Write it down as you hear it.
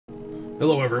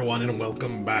Hello everyone and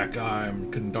welcome back. I'm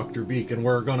Conductor Beake and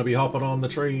we're going to be hopping on the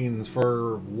trains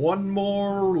for one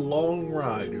more long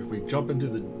ride as we jump into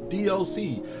the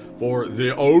DLC for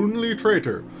The Only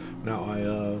Traitor. Now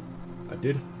I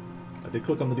did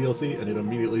click on the DLC and it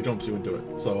immediately jumps you into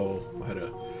it, so I had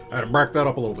to back that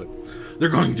up a little bit. They're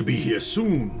going to be here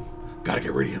soon. Gotta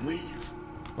get ready and leave.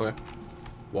 Okay.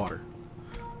 Water.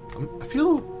 I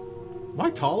feel... Am I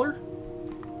taller?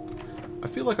 I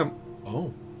feel like I'm...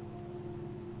 Oh.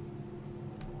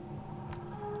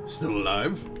 Still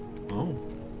alive? Oh.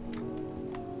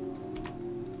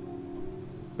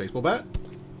 Baseball bat?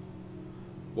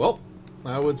 Well,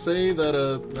 I would say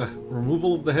that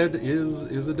removal of the head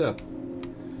is a death.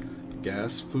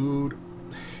 Gas, food...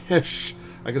 Hesh.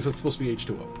 I guess it's supposed to be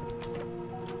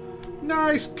H2O.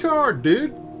 Nice car,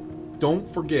 dude! Don't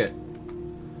forget.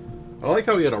 I like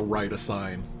how he had to write a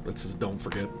sign that says don't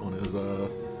forget on his,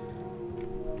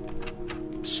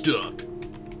 stuck.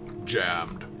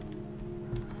 Jammed.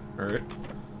 Alright.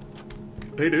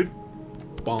 Hey, dude.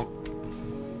 Bonk.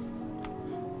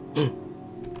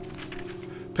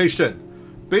 Page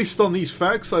 10. Based on these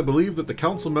facts, I believe that the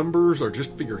council members are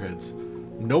just figureheads.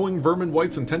 Knowing Vermin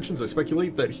White's intentions, I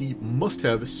speculate that he must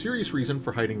have a serious reason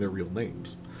for hiding their real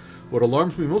names. What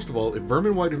alarms me most of all, if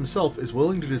Vermin White himself is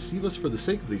willing to deceive us for the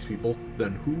sake of these people,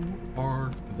 then who are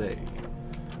they?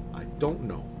 I don't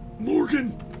know.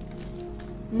 Morgan!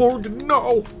 Morgan,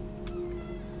 no!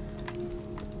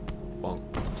 Bonk.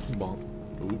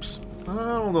 Bonk. Oops. I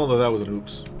don't know that that was an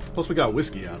oops. Plus we got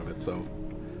whiskey out of it, so...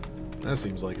 That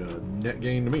seems like a net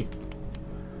gain to me.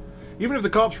 Even if the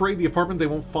cops raid the apartment, they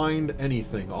won't find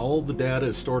anything. All the data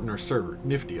is stored in our server.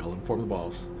 Nifty, I'll inform the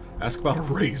boss. Ask about a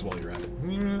raise while you're at it.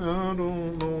 I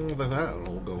don't know that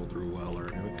that'll go through well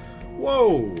or anything.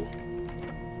 Whoa!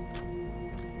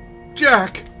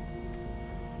 Jack!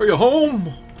 Are you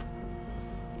home?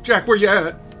 Jack, where you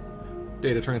at?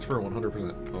 Data transfer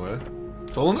 100%. Okay.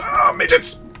 Stolen. Ah,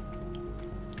 midgets!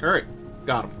 Alright.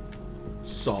 Got him.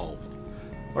 Solved.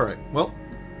 Alright, well,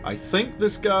 I think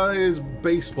this guy's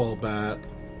baseball bat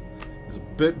is a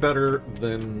bit better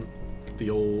than the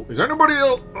old... Is anybody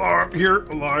else here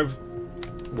alive?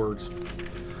 Words.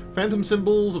 Phantom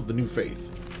symbols of the new faith.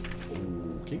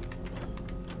 Okay.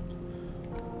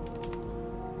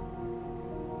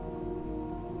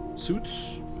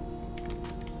 Suits?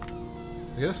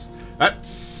 I guess.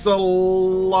 That's a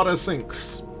lot of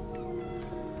sinks.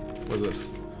 What is this?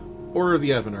 Order of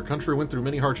the Evan. Our country went through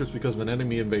many hardships because of an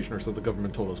enemy invasion, or so the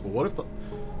government told us. But what if the...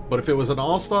 But if it was an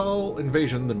hostile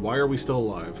invasion, then why are we still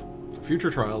alive? For future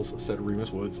trials, said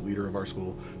Remus Woods, leader of our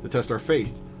school, to test our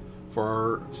faith. For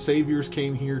our saviors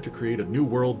came here to create a new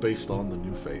world based on the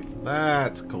new faith.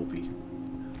 That's culty.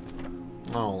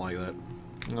 I don't like that.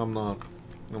 I'm not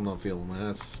feeling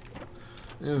that.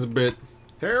 It's a bit...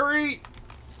 Harry!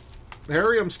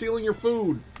 Harry, I'm stealing your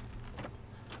food.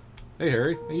 Hey,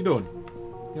 Harry. How you doing?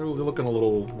 You're looking a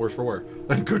little worse for wear.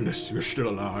 Thank goodness you're still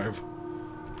alive.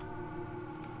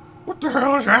 What the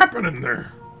hell is happening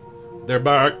there? They're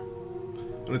back.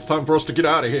 And it's time for us to get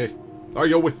out of here. Are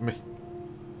you with me?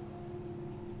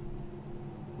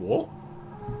 What?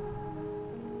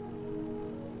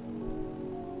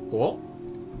 What?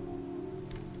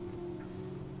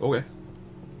 Okay.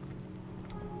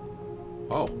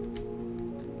 Oh.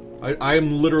 I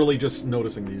am literally just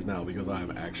noticing these now because I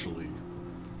am actually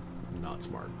not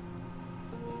smart.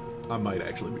 I might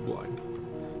actually be blind.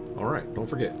 Alright, don't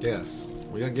forget, gas.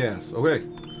 We got gas. Okay.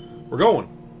 We're going.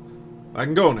 I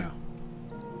can go now.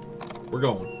 We're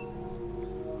going.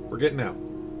 We're getting out.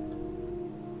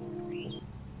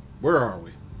 Where are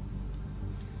we?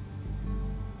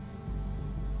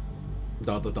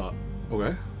 Dot, dot, dot.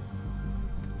 Okay.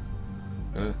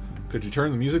 Could you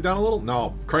turn the music down a little?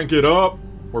 No. Crank it up.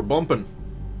 We're bumping.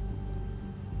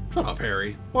 Shut up,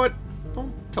 Harry. What?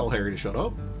 Don't tell Harry to shut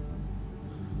up.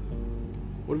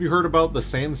 What have you heard about the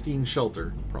Sandstein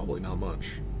shelter? Probably not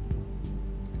much.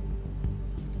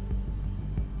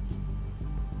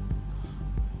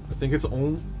 I think it's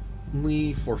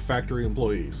only for factory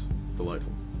employees.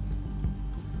 Delightful.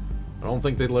 I don't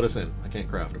think they'd let us in. I can't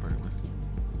craft, apparently.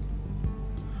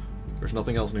 There's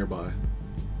nothing else nearby.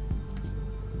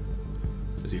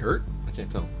 Is he hurt? I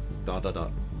can't tell. Dot, dot,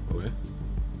 dot. Okay.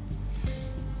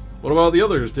 What about the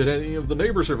others? Did any of the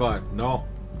neighbors survive? No.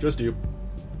 Just you.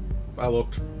 I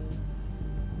looked.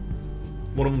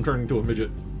 One of them turned into a midget.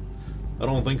 I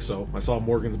don't think so. I saw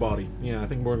Morgan's body. Yeah, I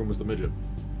think Morgan was the midget.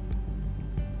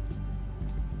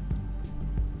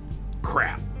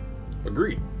 Crap.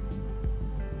 Agreed.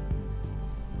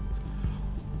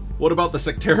 What about the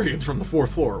sectarians from the 4th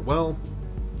floor? Well,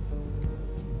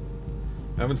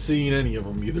 I haven't seen any of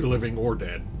them, either living or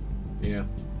dead. Yeah.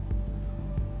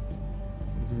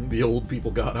 The old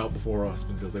people got out before us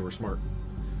because they were smart.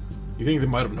 You think they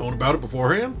might have known about it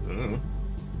beforehand? I don't know.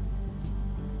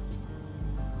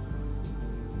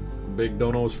 Big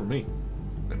donos for me.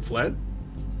 And fled?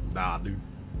 Nah, dude.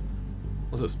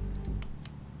 What's this?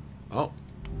 Oh.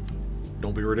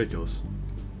 Don't be ridiculous.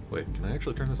 Wait, can I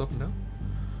actually turn this up and down?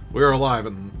 We are alive,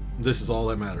 and this is all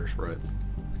that matters, right?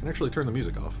 I can actually turn the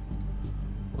music off.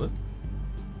 What?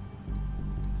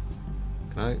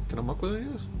 Can I muck with any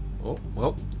of this? Oh,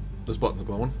 well, this button's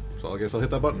glowing, so I guess I'll hit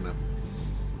that button now.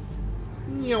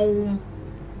 Meow.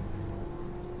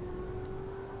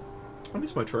 I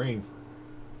miss my train.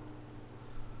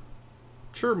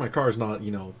 Sure, my car's not,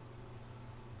 you know,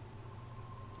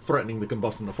 threatening to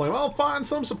combust into flame. I'll find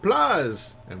some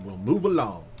supplies, and we'll move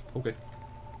along. Okay.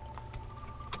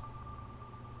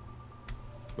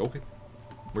 Okay.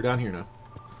 We're down here now.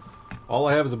 All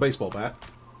I have is a baseball bat.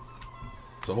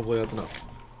 So hopefully that's enough.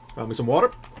 Found me some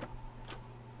water.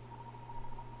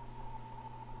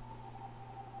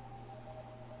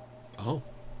 Oh.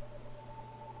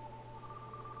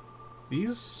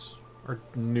 These are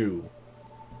new.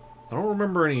 I don't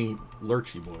remember any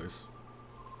lurchy boys.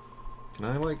 Can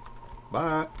I, like...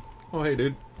 Bye. Oh, hey,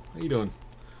 dude. How you doing?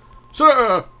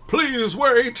 Sir, please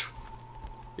wait.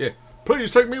 Yeah,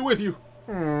 please take me with you.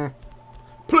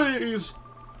 Please.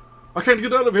 I can't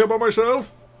get out of here by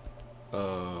myself.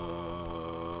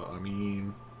 I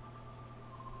mean...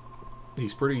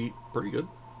 He's pretty good.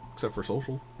 Except for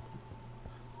social.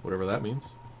 Whatever that means.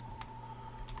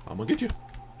 I'm gonna get you.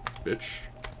 Bitch.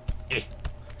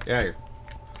 Yeah, here.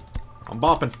 I'm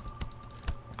bopping.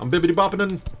 I'm bibbity bopping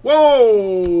and...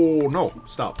 Whoa! No.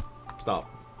 Stop. Stop.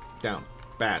 Down.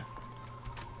 Bad.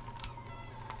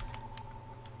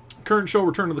 Current show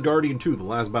Return of the Guardian 2, The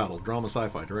Last Battle. Drama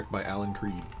sci-fi. Directed by Alan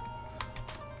Creed.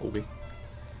 Okay.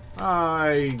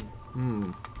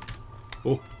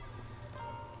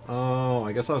 Oh,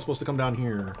 I guess I was supposed to come down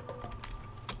here.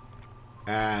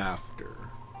 After.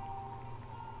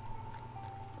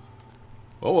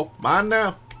 Oh, well, mine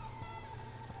now.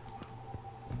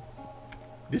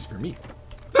 This for me.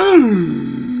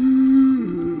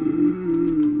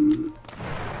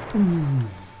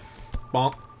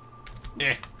 Bonk.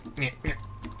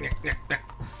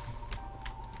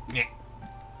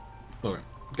 Okay,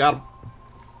 got him.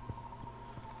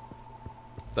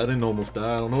 That didn't almost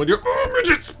die. I don't know what you're. Oh,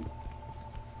 midgets!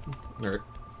 Alright.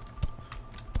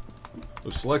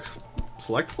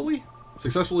 Selectfully?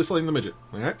 Successfully slaying the midget.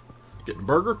 Alright. Getting a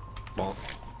burger. Bonk.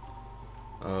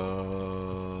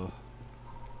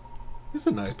 This is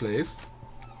a nice place.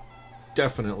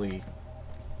 Definitely.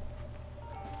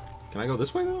 Can I go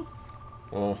this way, though?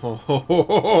 Oh, ho, ho, ho,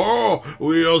 ho, ho.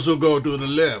 We also go to the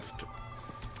left.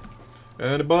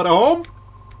 Anybody home?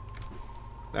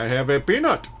 I have a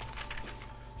peanut.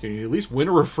 Can you at least win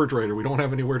a refrigerator? We don't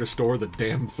have anywhere to store the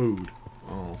damn food.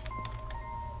 Oh.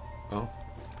 Oh.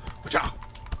 Wacha!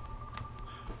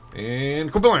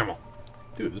 And kablamo!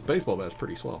 Dude, this baseball bat's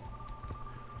pretty swell.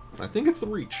 I think it's the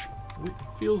reach. It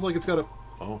feels like it's got a...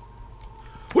 Oh.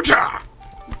 Wacha!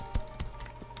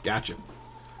 Gotcha.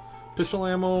 Pistol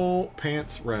ammo,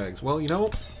 pants, rags. Well, you know,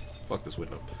 fuck this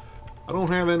window. I don't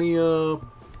have any,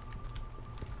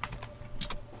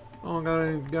 Oh, got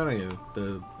any,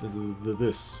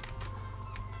 this.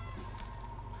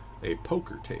 A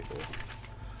poker table.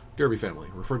 Derby family.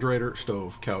 Refrigerator,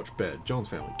 stove, couch, bed. Jones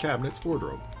family. Cabinets,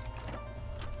 wardrobe.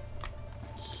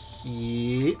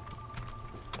 Yeah.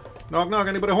 Knock, knock.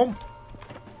 Anybody home?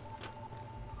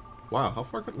 Wow, how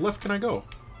far left can I go?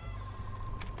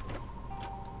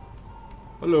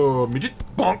 Hello, midget.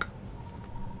 Bonk.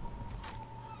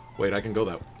 Wait, I can go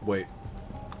that. Wait.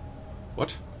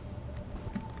 What?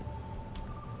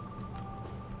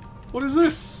 What is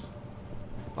this?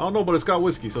 I don't know, but it's got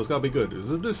whiskey, so it's gotta be good. Is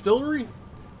this a distillery?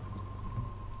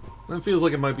 That feels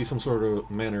like it might be some sort of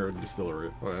manner of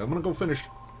distillery. Alright, I'm gonna go finish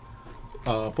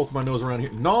poking my nose around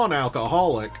here.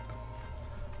 Non-alcoholic?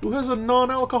 Who has a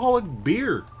non-alcoholic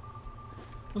beer?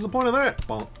 What's the point of that?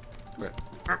 Bonk. Okay.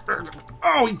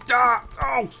 Oh, he died!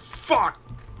 Oh, fuck!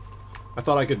 I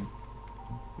thought I could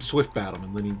swift bat him,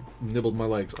 and then he nibbled my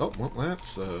legs. Oh, well,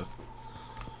 that's a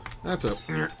guy. That's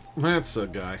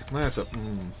a...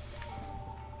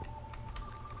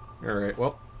 Alright,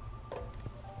 well.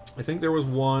 I think there was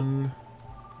one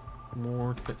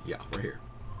more thing. Yeah, right here.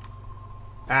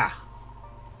 Ah!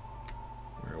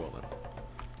 Very well then.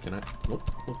 Can I? Nope.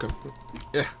 Okay.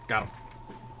 Yeah, got him.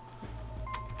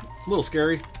 A little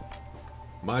scary.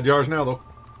 My jars now, though.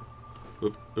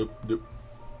 Oop, oop, doop.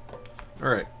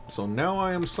 Alright, so now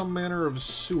I am some manner of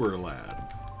sewer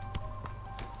lad.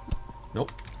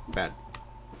 Nope. Bad.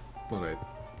 Alright.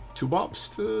 2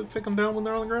 bops to take them down when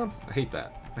they're on the ground? I hate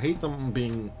that. I hate them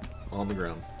being on the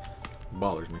ground. It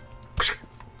bothers me.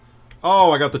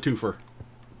 Oh, I got the twofer.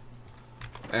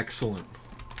 Excellent.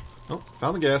 Oh,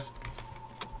 found the gas.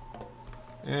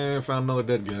 And found another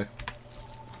dead guy.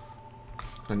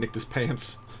 I nicked his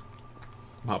pants.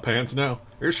 My pants now.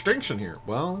 There's extinction here.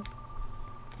 Well,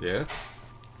 yeah.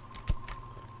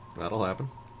 That'll happen.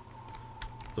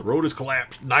 The road is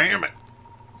collapsed. Damn it!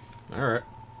 Alright.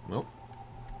 Well.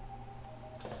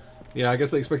 Yeah, I guess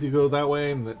they expect you to go that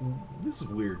way, and this is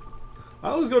weird. I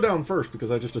always go down first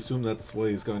because I just assume that's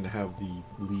way is going to have the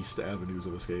least avenues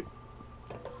of escape.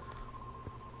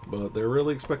 But they're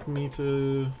really expecting me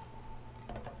to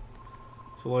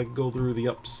like go through the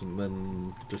ups and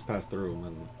then just pass through and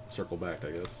then circle back,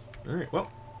 I guess. Alright,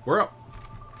 well, we're up.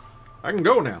 I can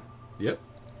go now. Yep,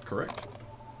 correct.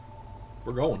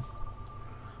 We're going.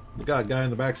 We got a guy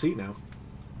in the back seat now.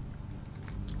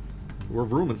 We're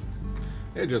vrooming.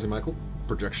 Hey, Jesse Michael,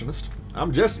 projectionist.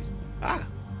 I'm Jesse. Ah.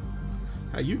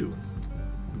 How you doing? ...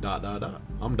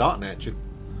 I'm dotting at you.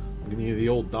 I'm giving you the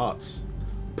old dots.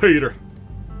 Peter.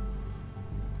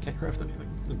 Can't craft anything.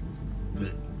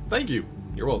 Thank you.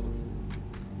 You're welcome.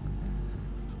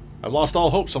 I've lost all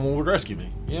hope someone would rescue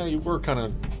me. Yeah, you were kind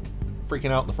of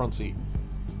freaking out in the front seat.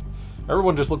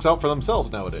 Everyone just looks out for themselves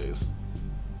nowadays.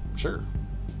 Sure.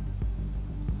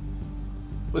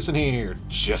 Listen here,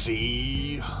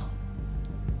 Jesse.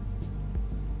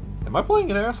 Am I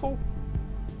playing an asshole?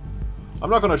 I'm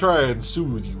not going to try and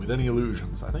soothe you with any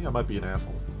illusions. I think I might be an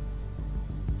asshole.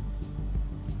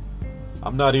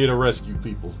 I'm not here to rescue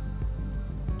people.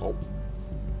 Oh.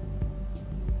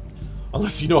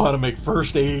 Unless you know how to make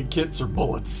first aid kits or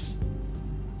bullets.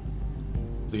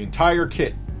 The entire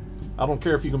kit. I don't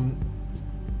care if you can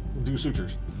do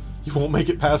sutures. You won't make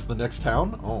it past the next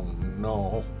town? Oh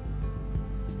no.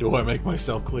 Do I make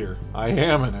myself clear? I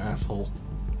am an asshole.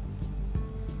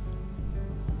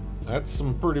 That's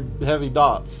some pretty heavy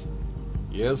dots.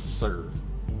 Yes, sir.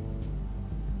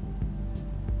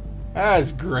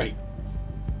 That's great.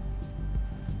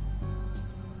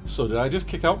 So did I just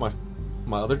kick out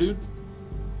my other dude?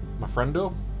 My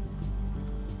friendo?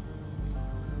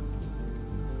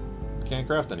 Can't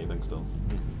craft anything still.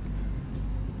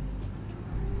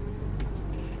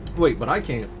 Wait, but I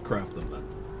can't craft them then.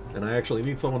 And I actually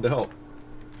need someone to help.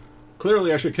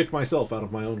 Clearly I should kick myself out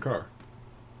of my own car.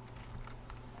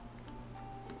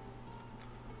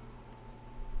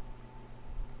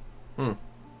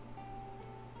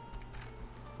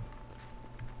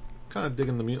 Kind of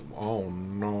digging the mute. Oh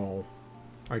no.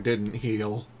 I didn't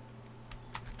heal.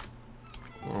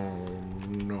 Oh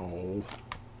no.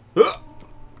 Ah!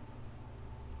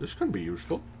 This can be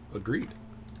useful. Agreed.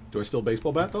 Do I still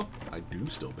baseball bat though? I do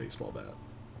still baseball bat.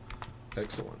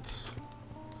 Excellent.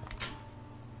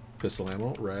 Pistol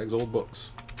ammo, rags, old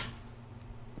books.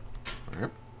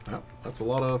 Alright. Well, that's a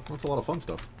lot of fun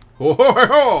stuff. Oh, ho, ho,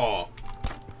 ho!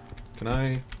 Can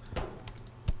I?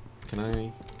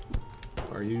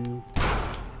 Are you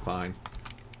fine?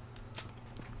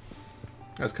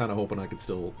 I was kind of hoping I could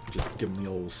still just give him the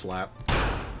old slap.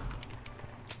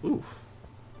 Ooh,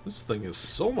 this thing is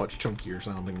so much chunkier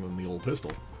sounding than the old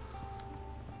pistol.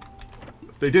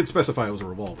 They did specify it was a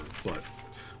revolver, but...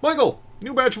 Michael!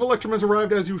 New batch of Electrum has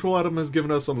arrived. As usual, Adam has given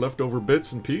us some leftover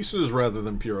bits and pieces rather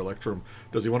than pure Electrum.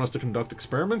 Does he want us to conduct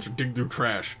experiments or dig through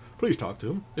trash? Please talk to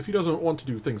him. If he doesn't want to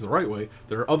do things the right way,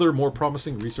 there are other, more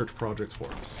promising research projects for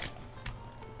us.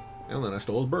 And then I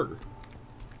stole his burger.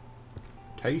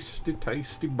 Tasty,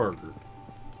 tasty burger.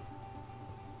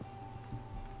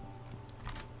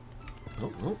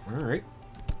 Oh, alright.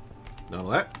 None of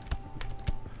that.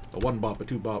 A 1 bop, a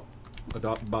 2 bop, a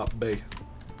dot bop bay.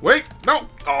 Wait! No!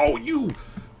 Oh, you!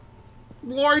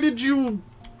 Why did you...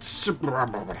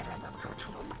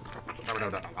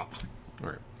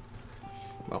 Alright.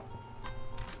 Well.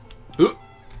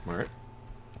 Alright.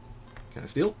 Can I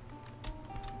steal?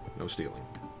 No stealing.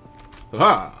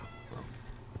 Aha!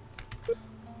 Well.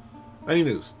 Any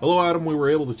news? Hello, Adam. We were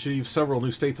able to achieve several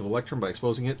new states of Electrum by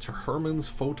exposing it to Herman's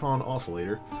photon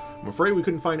oscillator. I'm afraid we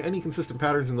couldn't find any consistent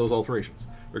patterns in those alterations.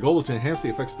 Our goal is to enhance the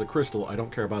effects of the crystal. I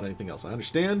don't care about anything else. I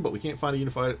understand, but we can't find a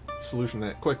unified solution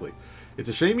that quickly. It's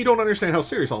a shame you don't understand how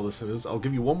serious all this is. I'll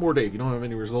give you one more day. If you don't have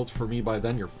any results for me by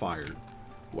then, you're fired.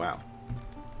 Wow.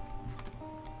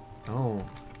 Oh,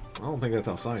 I don't think that's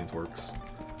how science works.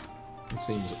 It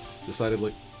seems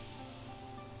decidedly...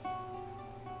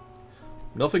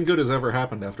 Nothing good has ever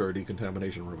happened after a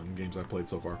decontamination room in the games I've played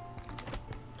so far.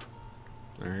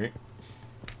 Alright.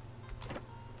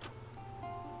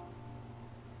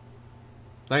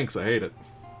 Thanks, I hate it.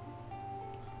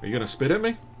 Are you gonna spit at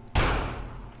me?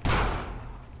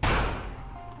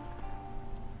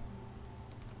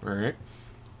 Alright.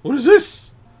 What is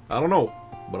this? I don't know,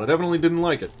 but I definitely didn't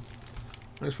like it.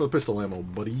 Thanks for the pistol ammo,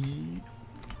 buddy.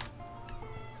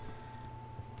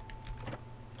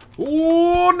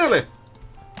 Oh, Nelly!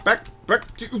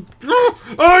 Back to...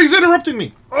 Oh, he's interrupting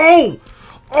me! Oh!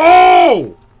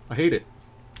 Oh! I hate it.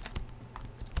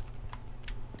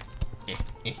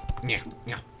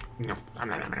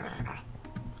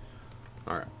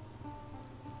 Alright.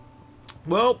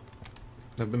 Well,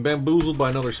 I've been bamboozled by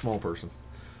another small person.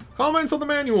 Comments on the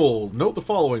manual. Note the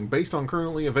following. Based on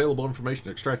currently available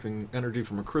information, extracting energy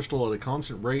from a crystal at a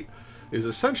constant rate is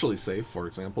essentially safe. For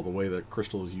example, the way that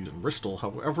crystal is used in Bristol.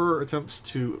 However, attempts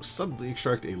to suddenly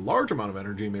extract a large amount of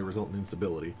energy may result in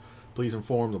instability. Please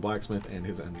inform the blacksmith and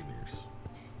his engineers.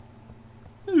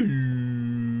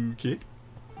 Okay.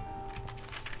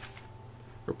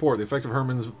 Report. The effect of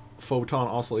Herman's photon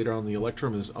oscillator on the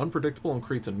electrum is unpredictable and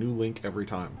creates a new link every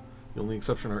time. The only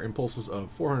exception are impulses of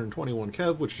 421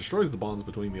 keV, which destroys the bonds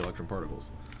between the electron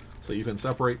particles. So you can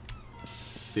separate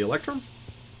the electrum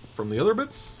from the other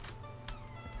bits?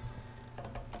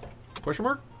 Question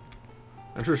mark?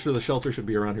 Entrance to the shelter should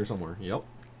be around here somewhere. Yep.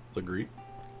 Agreed.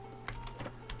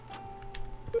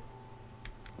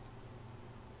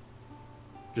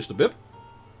 Just a bip?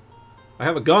 I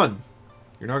have a gun.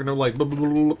 You're not gonna like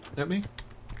at me?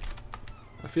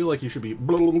 I feel like you should be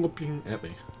at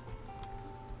me.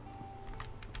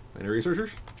 Any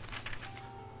researchers?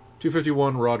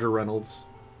 251, Roger Reynolds.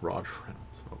 Roger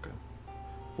Reynolds, okay.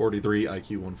 43, IQ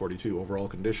 142. Overall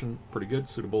condition, pretty good.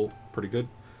 Suitable, pretty good.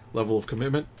 Level of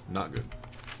commitment, not good.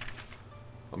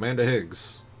 Amanda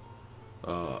Higgs.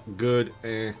 Good,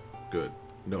 good.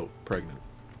 No, pregnant.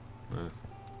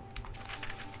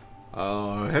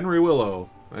 Henry Willow.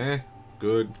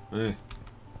 Good,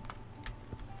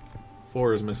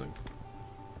 4 is missing.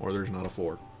 Or there's not a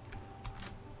 4.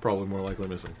 Probably more likely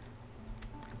missing.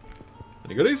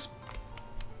 Any goodies?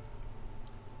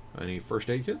 Any first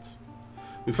aid kits?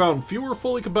 We found fewer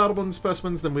fully compatible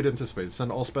specimens than we'd anticipated.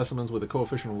 Send all specimens with a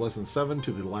coefficient of less than 7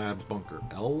 to the labs bunker.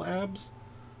 L labs?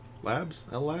 Labs?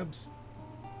 L labs?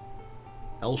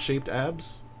 L-shaped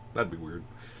abs? That'd be weird.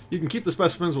 You can keep the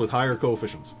specimens with higher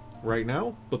coefficients right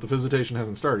now, but the visitation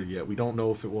hasn't started yet. We don't know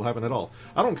if it will happen at all.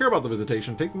 I don't care about the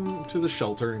visitation. Take them to the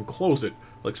shelter and close it.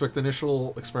 I'll expect the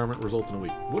initial experiment results in a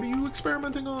week. What are you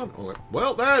experimenting on? Okay.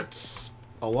 Well, that's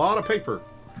a lot of paper.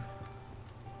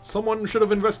 Someone should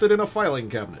have invested in a filing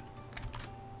cabinet.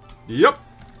 Yep.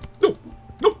 No.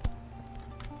 Nope.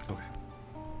 Okay.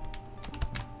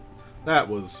 That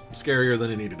was scarier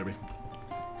than it needed to be.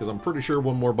 Because I'm pretty sure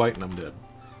one more bite and I'm dead.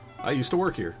 I used to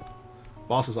work here.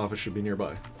 Boss's office should be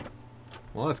nearby.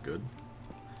 Well, that's good.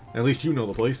 At least you know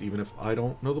the place, even if I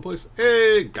don't know the place.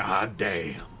 Hey,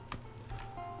 goddamn.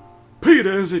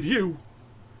 Peter, is it you?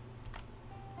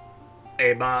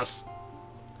 Hey, boss.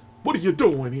 What are you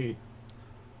doing here?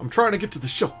 I'm trying to get to the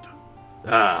shelter.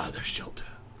 Ah, the shelter.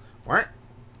 What?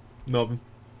 Nothing. ...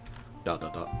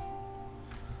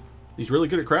 He's really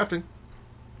good at crafting.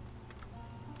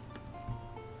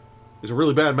 He's a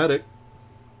really bad medic.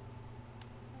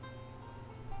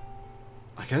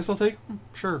 I guess I'll take him.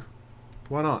 Sure.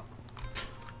 Why not?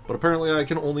 But apparently I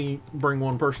can only bring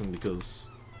one person because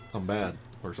I'm bad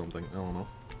or something. I don't know.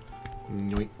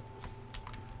 Yoink.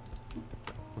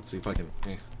 Let's see if I can...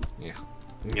 Yeah.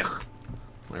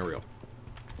 There we go.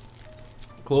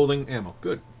 Clothing, ammo.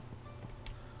 Good.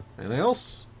 Anything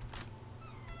else?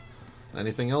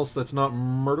 Anything else that's not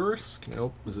murderous? Can I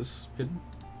open... Is this hidden?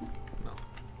 No.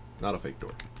 Not a fake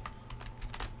door.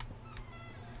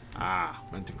 Ah,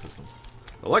 venting system.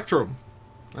 Electrum!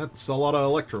 That's a lot of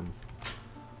electrum.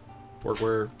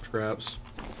 Workwear, scraps.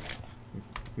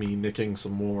 Me nicking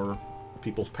some more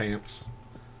people's pants.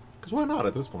 Because why not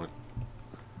at this point?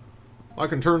 I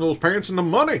can turn those pants into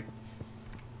money!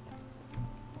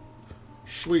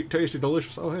 Sweet, tasty,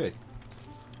 delicious. Oh, hey.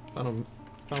 I don't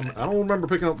remember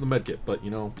picking up the medkit, but, you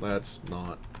know, that's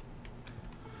not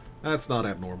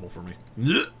abnormal for me.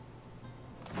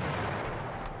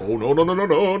 Oh,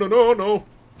 no.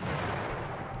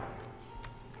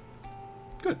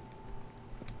 Good.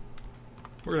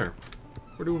 We're there.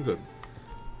 We're doing good.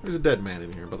 There's a dead man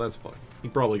in here, but that's fine. He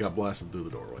probably got blasted through the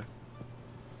doorway.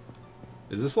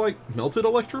 Is this like melted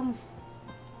electrum?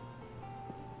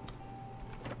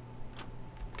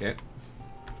 Okay.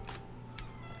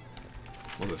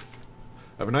 What's it?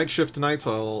 I have a night shift tonight,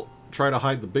 so I'll try to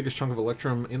hide the biggest chunk of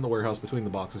electrum in the warehouse between the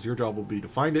boxes. Your job will be to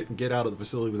find it and get out of the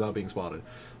facility without being spotted.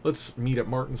 Let's meet at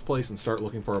Martin's place and start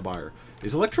looking for a buyer.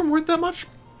 Is electrum worth that much?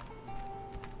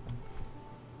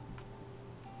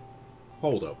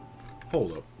 Hold up.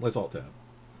 Hold up. Let's alt tab.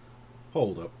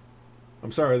 Hold up.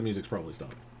 I'm sorry, the music's probably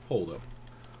stopped. Hold up.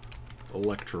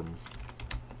 Electrum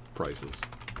prices.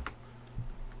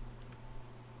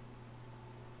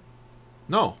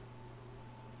 No.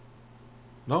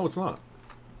 No, it's not.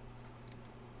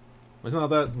 It's not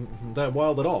that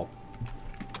wild at all.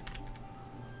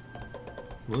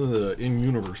 What is the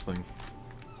in-universe thing?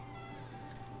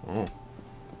 Oh.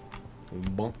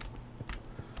 Bump.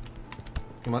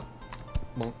 Come on.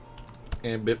 Bump.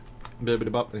 And bip.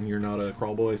 Bip-bip-bop. And you're not a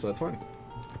crawl boy, so that's fine.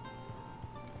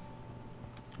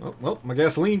 Oh, well, my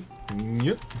gasoline.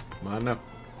 Yep. Mine now.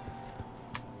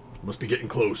 Must be getting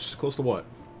close. Close to what?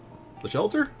 The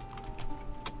shelter?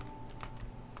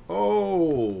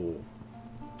 Oh.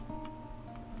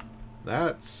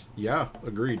 That's... yeah,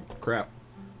 agreed. Crap.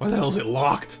 Why the hell is it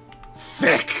locked?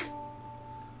 Fick!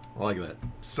 I like that.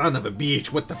 Son of a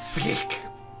bitch, what the fick?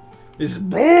 This is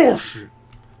bullshit!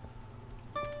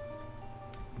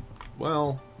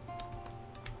 Well...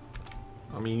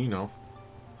 I mean, you know.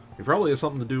 It probably has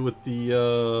something to do with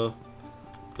the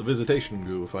visitation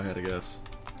goo, if I had to guess.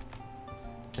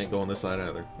 Can't go on this side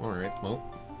either. Alright, well.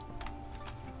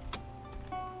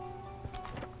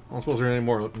 I don't suppose there are any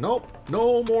more... nope!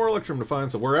 No more Electrum to find,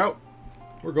 so we're out.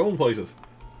 We're going places.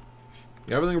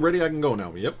 Everything ready, I can go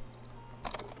now. Yep.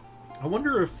 I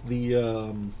wonder if the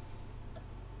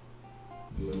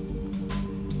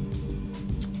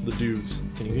dudes...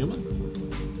 can you heal me?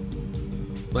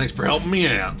 Thanks for helping me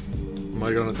out. Am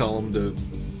I gonna tell him to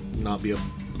not be a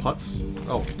putz?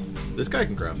 Oh, this guy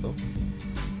can craft, though.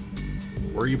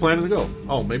 Where are you planning to go?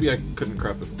 Oh, maybe I couldn't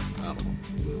craft it. I don't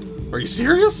know. Are you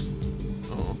serious?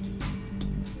 Oh.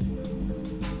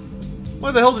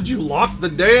 Why the hell did you lock the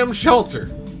damn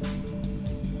shelter?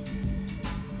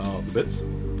 Oh, the bits?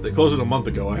 They closed it a month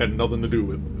ago. I had nothing to do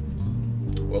with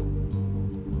it. Well.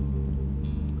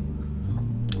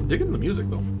 I'm digging the music,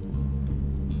 though.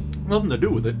 Nothing to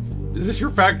do with it. Is this your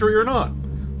factory or not?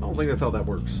 I don't think that's how that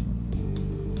works.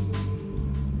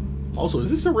 Also, is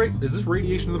this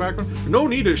radiation in the background? No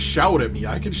need to shout at me.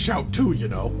 I can shout too, you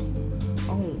know.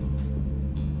 Oh.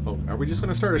 Oh, are we just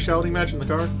gonna start a shouting match in the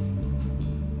car?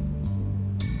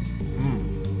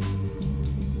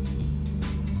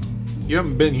 You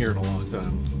haven't been here in a long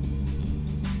time.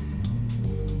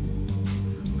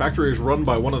 Factory is run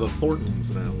by one of the Thorntons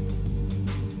now.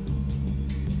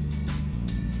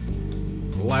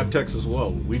 Lab techs as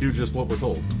well. We do just what we're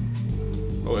told.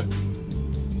 Okay.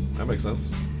 That makes sense.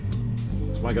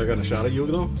 Is my guy gonna shout at you,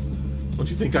 though? Don't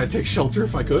you think I'd take shelter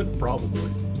if I could? Probably.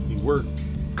 We're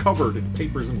covered in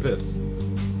papers and piss.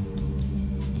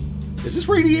 Is this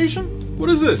radiation? What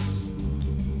is this?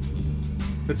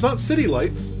 It's not city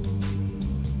lights.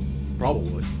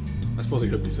 Probably. I suppose it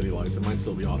could be city lights. It might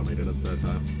still be automated at that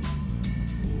time.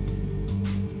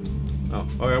 Oh,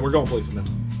 okay, we're going places now.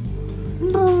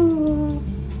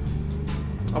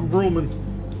 I'm brooming.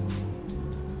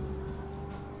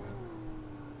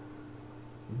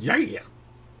 Yeah!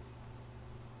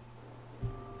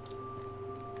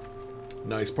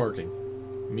 Nice parking.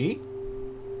 Me?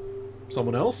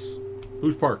 Someone else?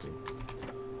 Who's parking?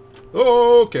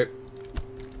 Okay.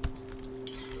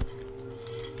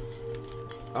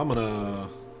 I'm gonna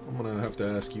have to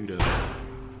ask you to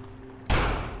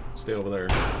stay over there.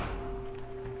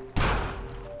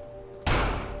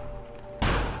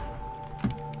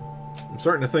 I'm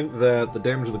starting to think that the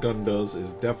damage the gun does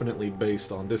is definitely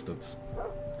based on distance.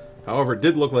 However, it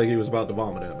did look like he was about to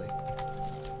vomit at me.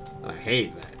 I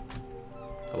hate that.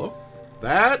 Hello?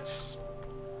 That's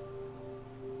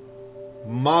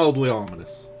mildly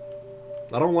ominous.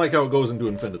 I don't like how it goes into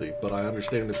infinity, but I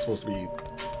understand it's supposed to be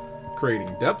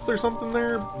creating depth or something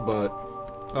there, but...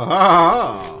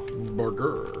 ah,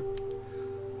 burger.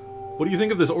 What do you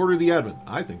think of this Order of the Advent?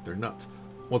 I think they're nuts.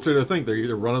 What's there to think? They're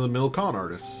either run-of-the-mill con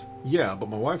artists. Yeah, but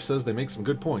my wife says they make some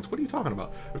good points. What are you talking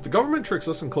about? If the government tricks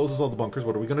us and closes all the bunkers,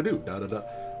 what are we going to do? Da-da-da.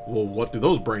 Well, what do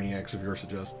those brainiacs of yours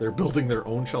suggest? They're building their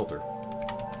own shelter.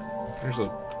 There's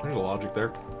a logic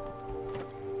there.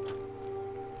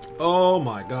 Oh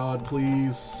my god,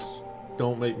 please.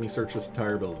 Don't make me search this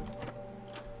entire building.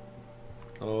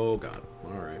 Oh god.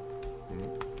 Alright.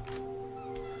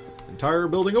 Entire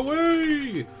building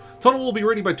away! Tunnel will be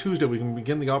ready by Tuesday. We can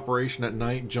begin the operation at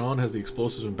night. John has the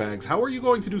explosives in bags. How are you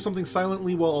going to do something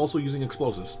silently while also using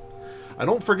explosives?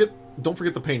 Don't forget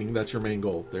the painting. That's your main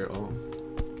goal. There.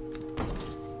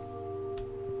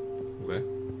 Okay.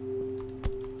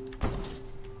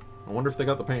 I wonder if they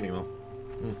got the painting though.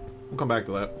 We'll come back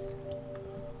to that.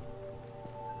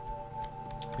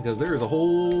 Because there is a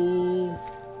whole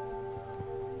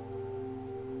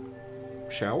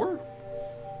shower?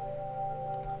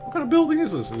 What kind of building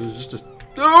is this? Is just...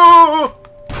 oh!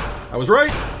 I was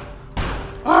right!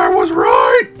 I was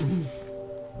right!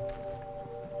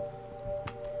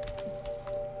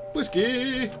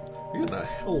 whiskey! You're getting a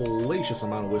hellacious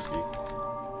amount of whiskey.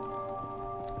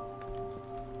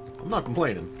 I'm not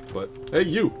complaining, but... Hey,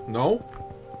 you! No?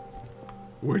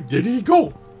 Where did he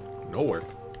go? Nowhere.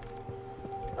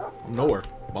 I'm nowhere.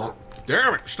 Bonk.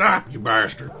 Damn it! Stop, you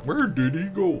bastard! Where did he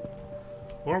go?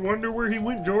 I wonder where he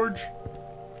went, George.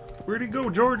 Where'd he go,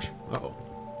 George? Uh-oh.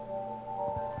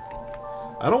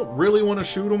 I don't really want to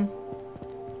shoot him.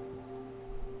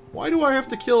 Why do I have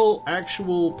to kill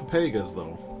actual papagas,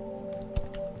 though?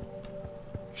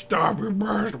 Stop, you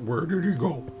bastard! Where did he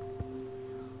go?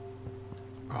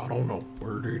 I don't know.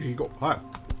 Where did he go? Hi.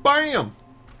 Bam!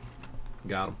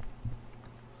 Got him.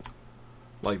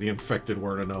 Like the infected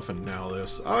weren't enough, and now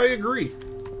this. I agree.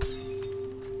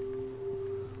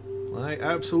 I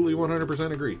absolutely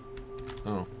 100% agree.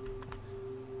 Oh.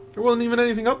 There wasn't even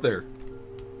anything up there.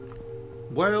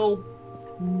 Well,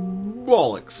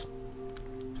 bollocks.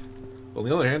 On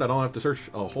the other hand, I don't have to search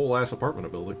a whole ass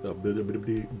apartment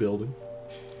building.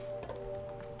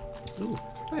 Ooh,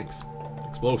 thanks.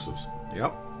 Explosives.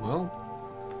 Yep, well,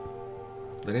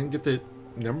 they didn't get the...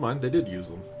 Never mind, they did use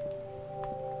them.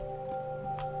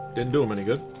 Didn't do them any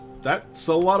good. That's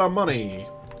a lot of money.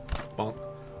 Bonk.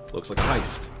 Looks like a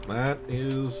heist. That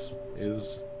is...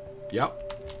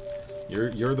 Yep.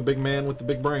 You're the big man with the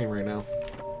big brain right now.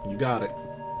 You got it.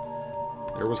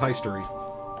 There was heistery.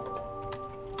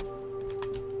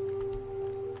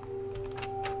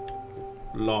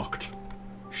 Locked.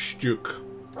 Stuck.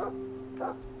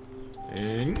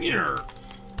 And here.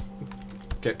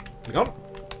 Okay, we got him.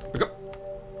 We go.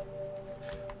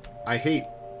 I hate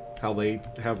how they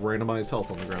have randomized health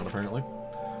on the ground, apparently.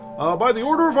 By the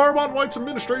order of Arbon White's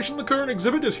administration, the current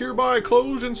exhibit is hereby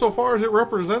closed insofar as it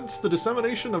represents the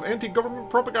dissemination of anti-government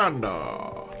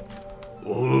propaganda.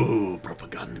 Ooh,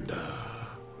 propaganda.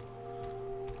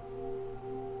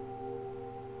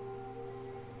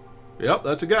 Yep,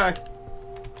 that's a guy.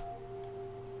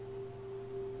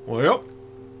 Well, yep.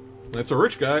 That's a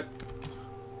rich guy.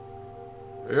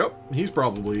 Yep, he's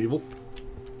probably evil.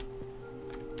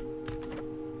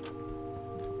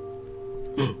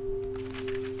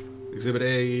 Exhibit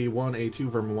A1, A2,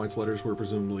 Vermin White's letters were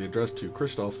presumably addressed to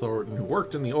Christoph Thornton, who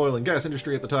worked in the oil and gas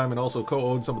industry at the time and also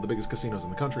co-owned some of the biggest casinos in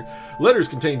the country. Letters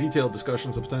contain detailed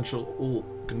discussions of potential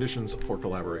conditions for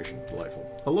collaboration.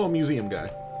 Delightful. Hello, museum guy.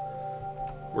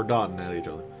 We're dotting at each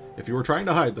other. If you were trying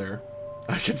to hide there,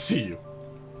 I can see you.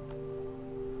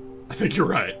 I think you're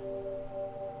right.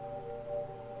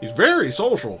 He's very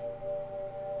social.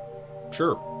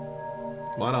 Sure.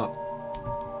 Why not?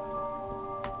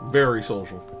 Very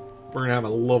social. We're gonna have a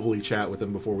lovely chat with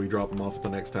him before we drop him off at the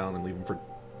next town and leave him for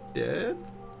dead.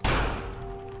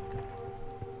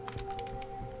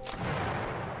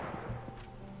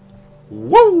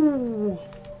 Woo!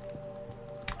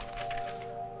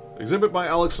 Exhibit by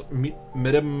Alex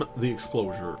Medem the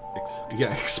Exposure.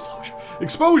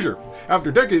 Exposure!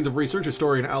 After decades of research,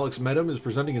 historian Alex Medem is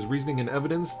presenting his reasoning and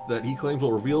evidence that he claims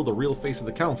will reveal the real face of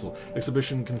the council.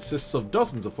 Exhibition consists of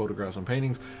dozens of photographs and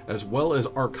paintings, as well as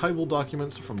archival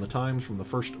documents from the times from the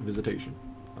first visitation.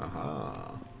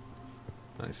 Aha.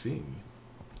 I see.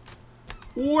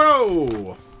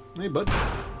 Whoa! Hey, bud.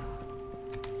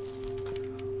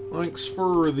 Thanks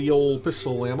for the old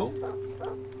pistol ammo.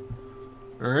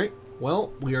 Alright,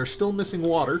 well, we are still missing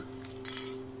water.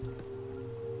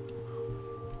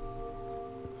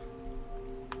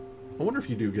 I wonder if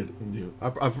you do get...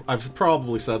 I've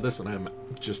probably said this, and I'm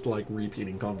just, like,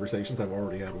 repeating conversations I've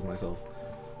already had with myself.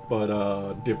 But,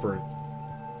 different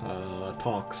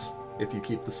talks, if you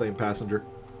keep the same passenger.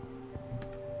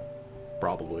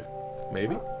 Probably.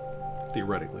 Maybe?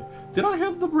 Theoretically. Did I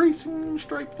have the racing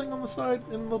stripe thing on the side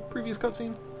in the previous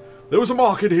cutscene? There was a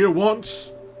market here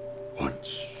once.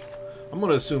 Once. I'm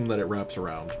gonna assume that it wraps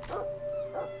around.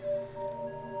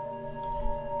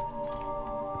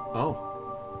 Oh.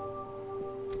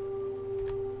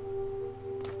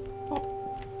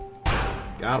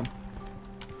 Got him.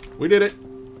 We did it.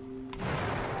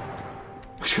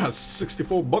 We got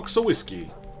 64 bucks of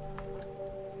whiskey.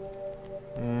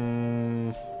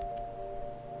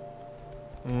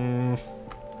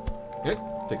 Okay,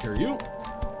 take care of you.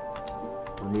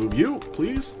 Remove you,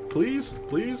 please, please,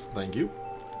 please. Thank you.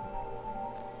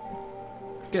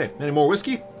 Okay, any more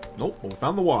whiskey? Nope, well, we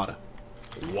found the water.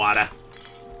 Water.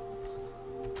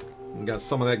 We got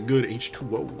some of that good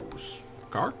H2Os.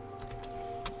 Car?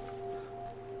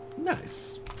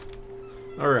 Nice.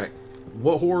 Alright.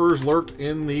 What horrors lurk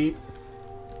in the...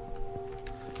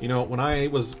 You know, when I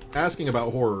was asking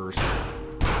about horrors...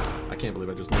 I can't believe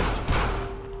I just missed.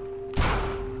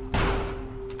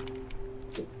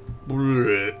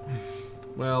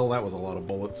 Well, that was a lot of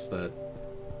bullets that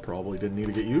Probably didn't need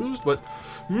to get used, but...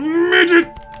 Midget!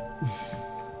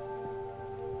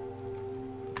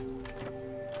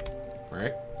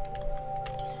 Alright.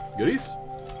 Goodies?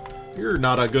 You're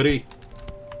not a goodie.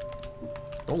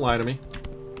 Don't lie to me.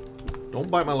 Don't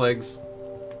bite my legs.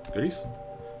 Goodies?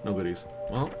 No goodies.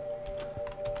 Well.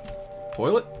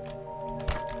 Toilet?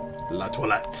 La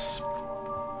toilette.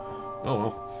 Oh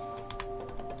well.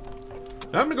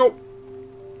 Time to go.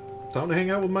 Time to hang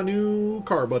out with my new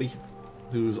car buddy,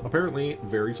 who's apparently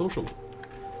very social.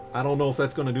 I don't know if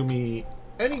that's going to do me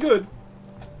any good,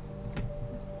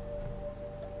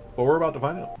 but we're about to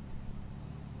find out.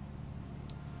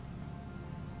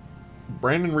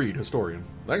 Brandon Reed, historian.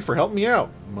 Thanks for helping me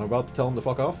out. Am I about to tell him to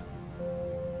fuck off?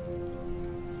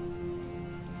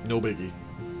 No biggie.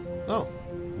 Oh,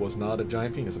 was not a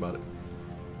giant penis about it.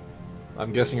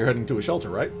 I'm guessing you're heading to a shelter,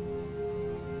 right?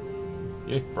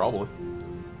 Yeah, probably.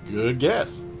 Good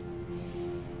guess.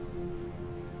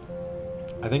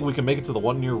 I think we can make it to the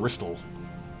one near Bristol.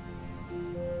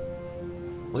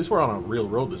 At least we're on a real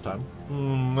road this time.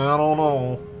 I don't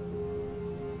know.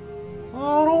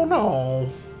 I don't know.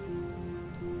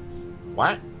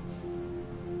 What?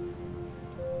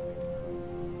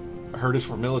 I heard it's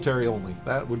for military only.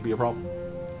 That would be a problem.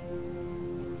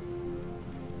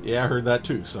 Yeah, I heard that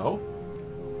too, so?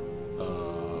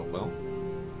 Well.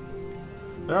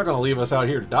 They're not gonna leave us out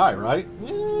here to die, right?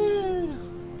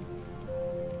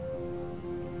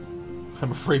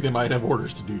 I'm afraid they might have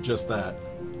orders to do just that.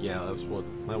 Yeah,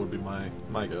 that would be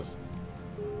my guess.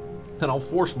 Then I'll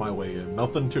force my way in.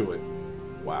 Nothing to it.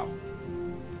 Wow.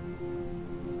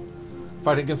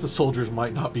 Fighting against the soldiers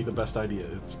might not be the best idea.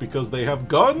 It's because they have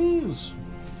guns!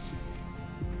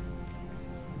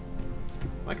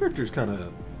 My character's kind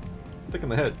of thick in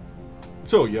the head.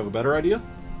 So, you have a better idea?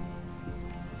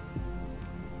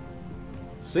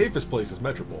 Safest place is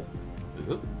Metropole. Is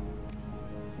it?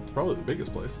 It's probably the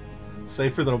biggest place.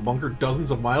 Safer than a bunker dozens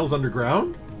of miles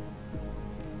underground?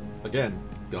 Again,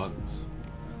 guns.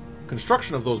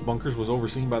 Construction of those bunkers was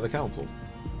overseen by the council.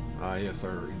 Ah, yes,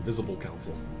 our invisible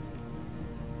council.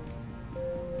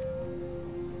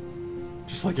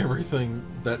 Just like everything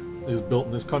that is built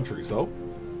in this country, so?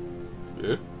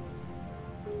 Yeah.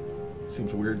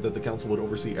 Seems weird that the council would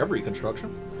oversee every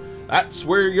construction. That's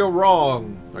where you're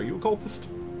wrong! Are you a cultist?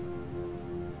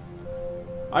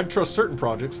 I'd trust certain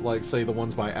projects, like, say, the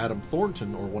ones by Adam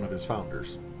Thornton or one of his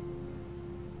founders.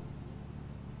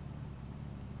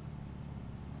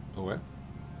 Okay.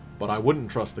 But I wouldn't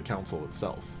trust the council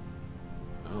itself.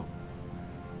 Oh.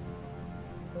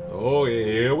 Oh, yeah,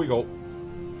 here we go.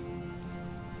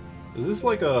 Is this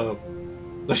like a...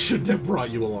 I shouldn't have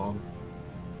brought you along.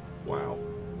 Wow.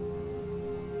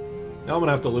 Now I'm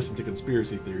gonna have to listen to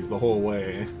conspiracy theories the whole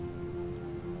way.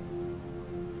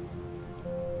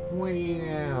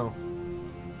 Wow.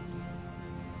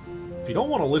 If you don't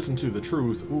want to listen to the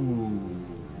truth, ooh,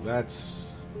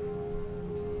 that's...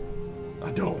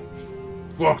 I don't.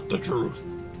 Fuck the truth.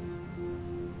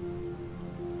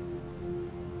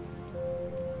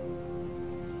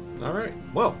 Alright,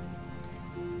 well.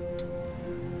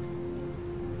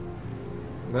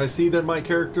 I see that my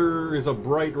character is a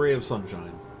bright ray of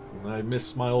sunshine. And I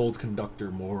miss my old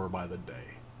conductor more by the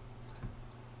day.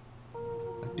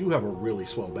 I do have a really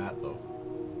swell bat, though.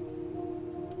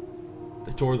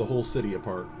 They tore the whole city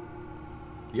apart.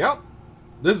 Yep,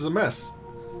 this is a mess.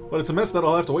 But it's a mess that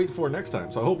I'll have to wait for next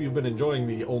time, so I hope you've been enjoying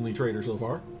the only Traitor so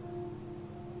far.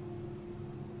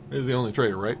 It is the only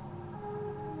Traitor, right?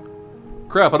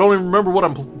 Crap, I don't even remember what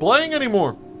I'm playing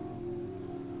anymore!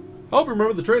 I hope you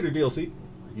remember the Traitor DLC.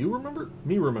 You remember?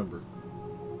 Me remember.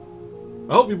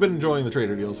 I hope you've been enjoying the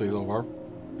Traitor DLC so far.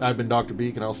 I've been Dr.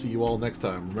 Beake, and I'll see you all next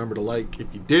time. Remember to like if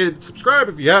you did, subscribe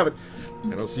if you haven't,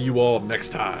 and I'll see you all next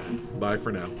time. Bye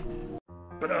for now.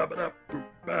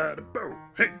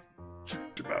 Hey,